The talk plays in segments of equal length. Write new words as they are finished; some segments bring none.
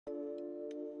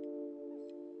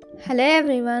Hello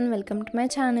everyone, welcome to my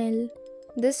channel.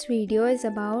 This video is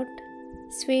about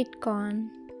sweet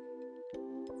corn.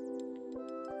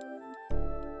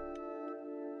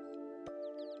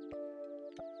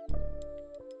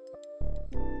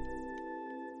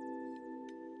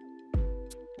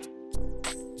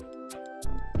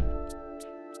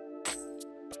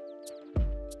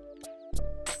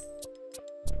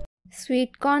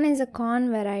 Sweet corn is a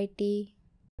corn variety.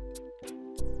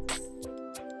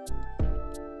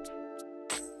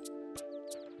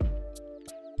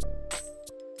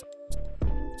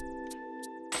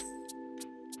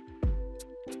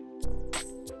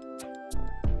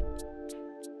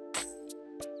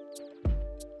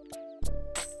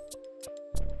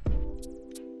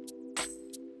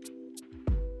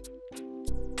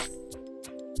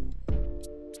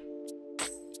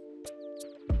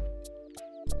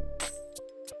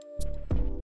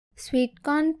 Sweet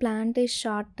corn plant is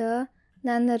shorter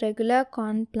than the regular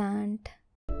corn plant.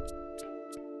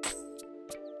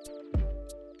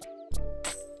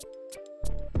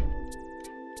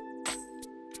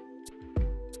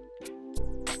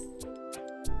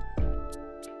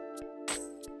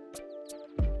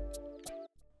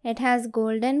 It has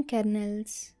golden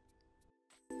kernels.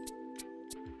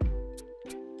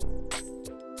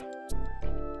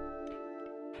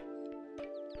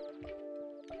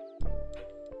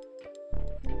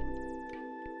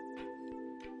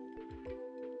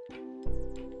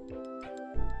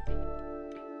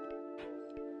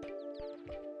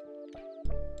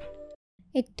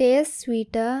 It tastes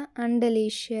sweeter and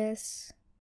delicious.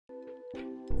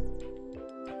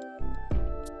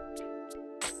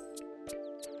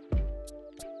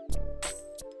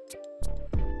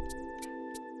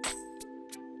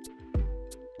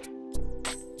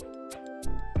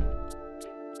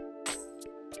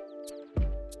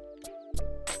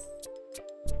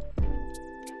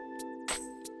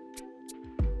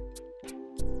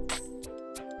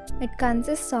 It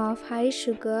consists of high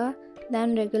sugar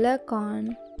than regular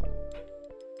corn.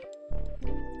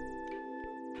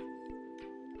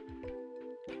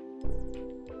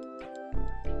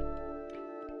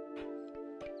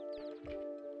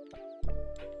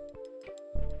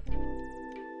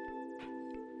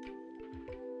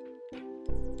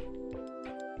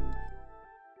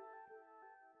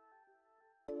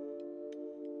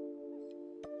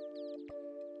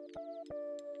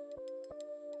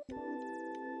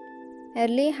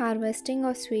 Early harvesting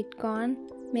of sweet corn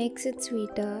makes it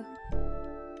sweeter.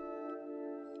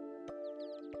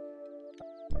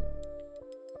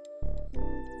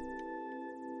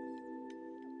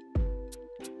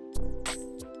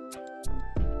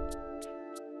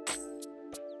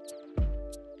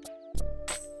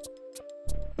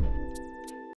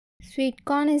 Sweet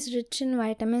corn is rich in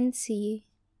vitamin C.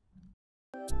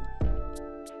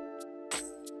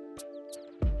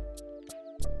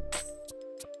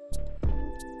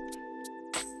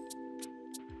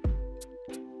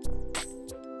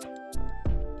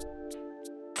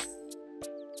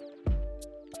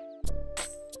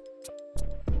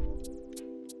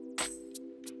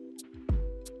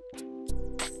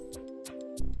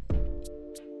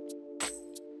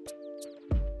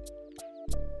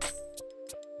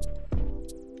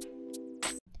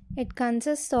 It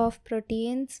consists of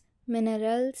proteins,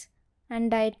 minerals,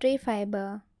 and dietary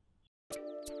fiber.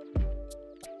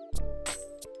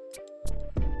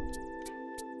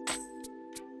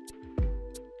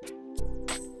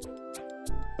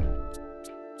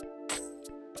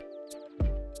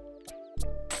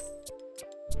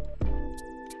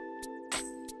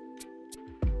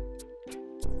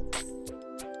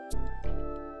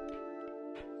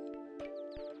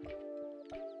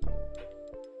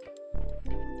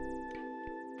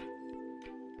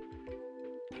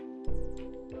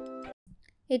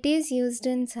 It is used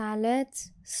in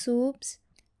salads, soups,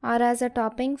 or as a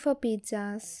topping for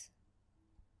pizzas.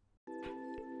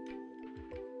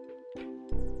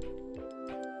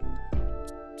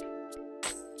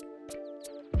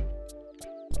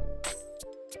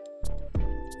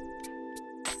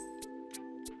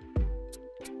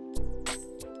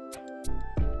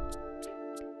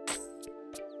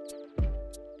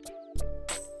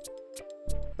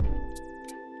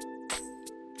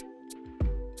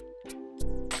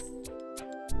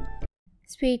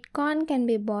 Sweet corn can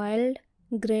be boiled,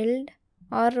 grilled,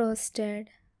 or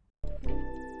roasted.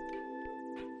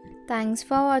 Thanks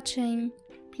for watching.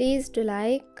 Please do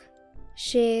like,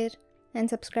 share, and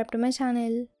subscribe to my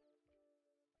channel.